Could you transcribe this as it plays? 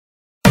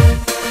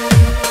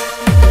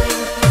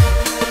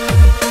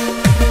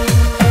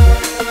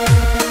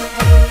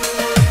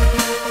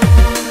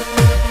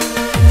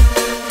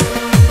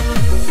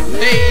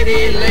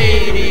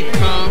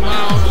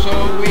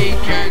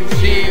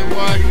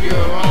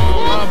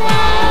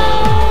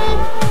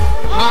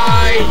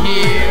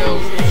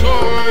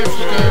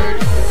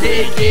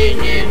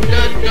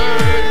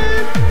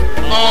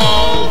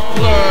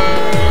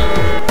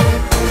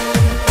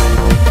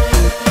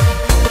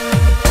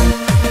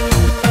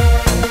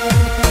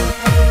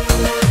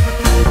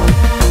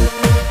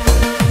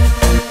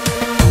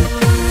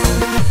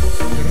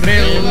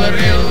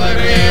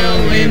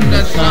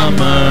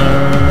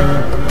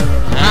summer,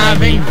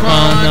 having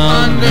fun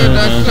under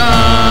the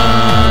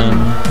sun.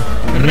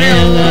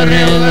 Rill,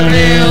 rill,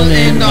 rill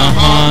in the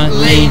hot,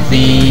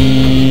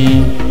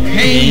 lazy,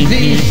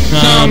 hazy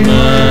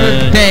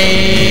summer day.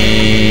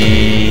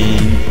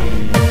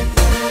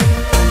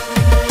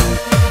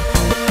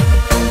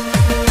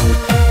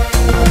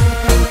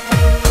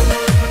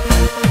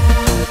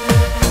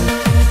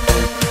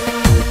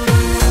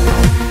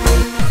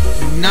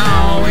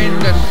 Now in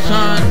the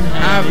sun,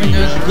 having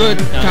a good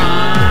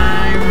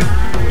time,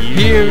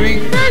 hearing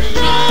the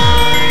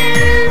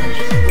chimes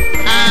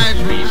as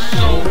we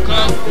soak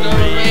up the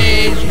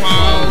rays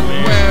while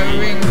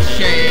wearing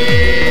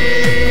shades.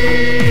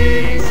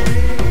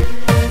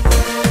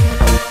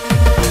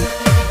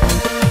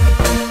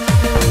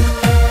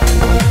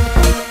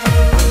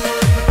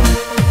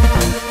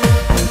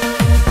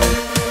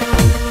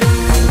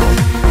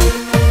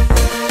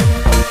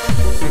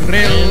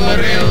 Rill,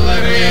 rill,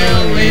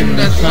 rill in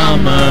the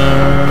summer,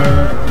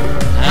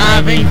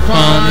 having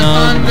fun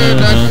under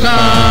the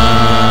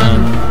sun.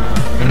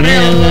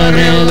 Rill,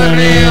 rill,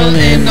 rill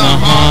in the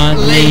hot,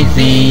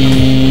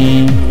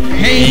 lazy,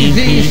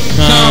 hazy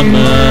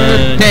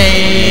summer day.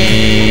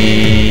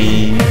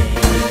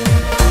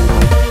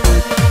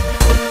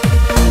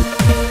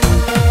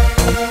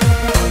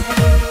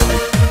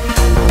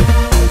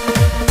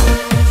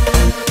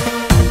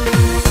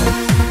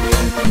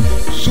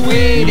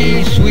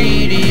 Sweetie,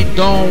 sweetie,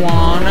 don't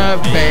wanna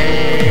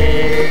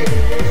beg,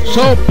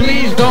 so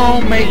please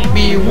don't make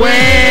me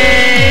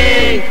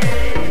wait.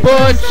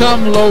 Put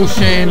some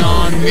lotion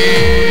on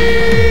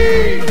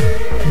me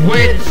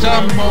with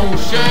some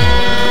motion.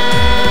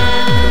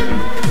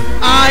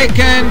 I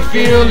can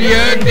feel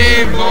your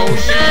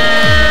devotion.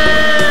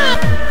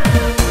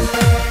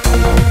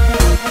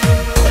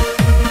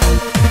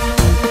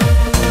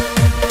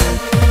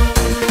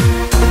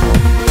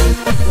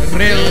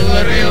 Rill,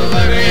 rill,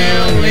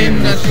 rill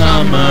in the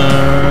summer,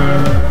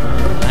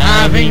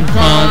 having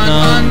fun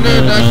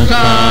under the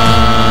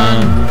sun.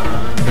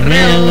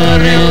 Rill,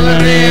 rill,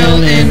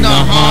 rill in the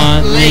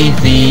hot,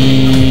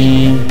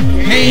 lazy,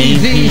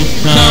 hazy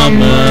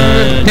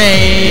summer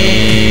day.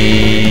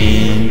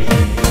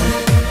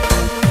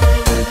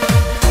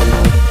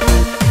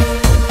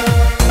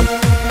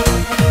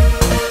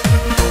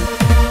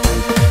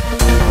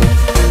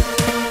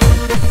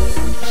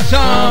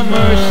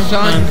 Summer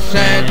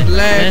sunset,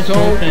 let's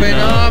open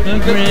up the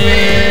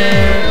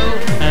grill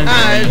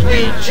as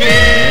we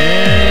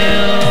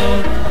chill.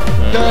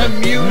 The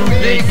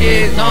music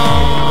is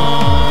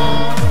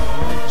on,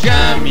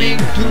 jamming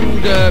to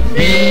the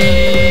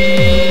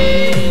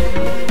beat,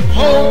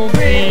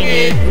 hoping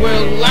it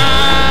will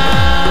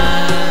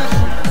last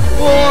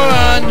for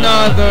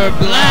another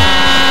blast.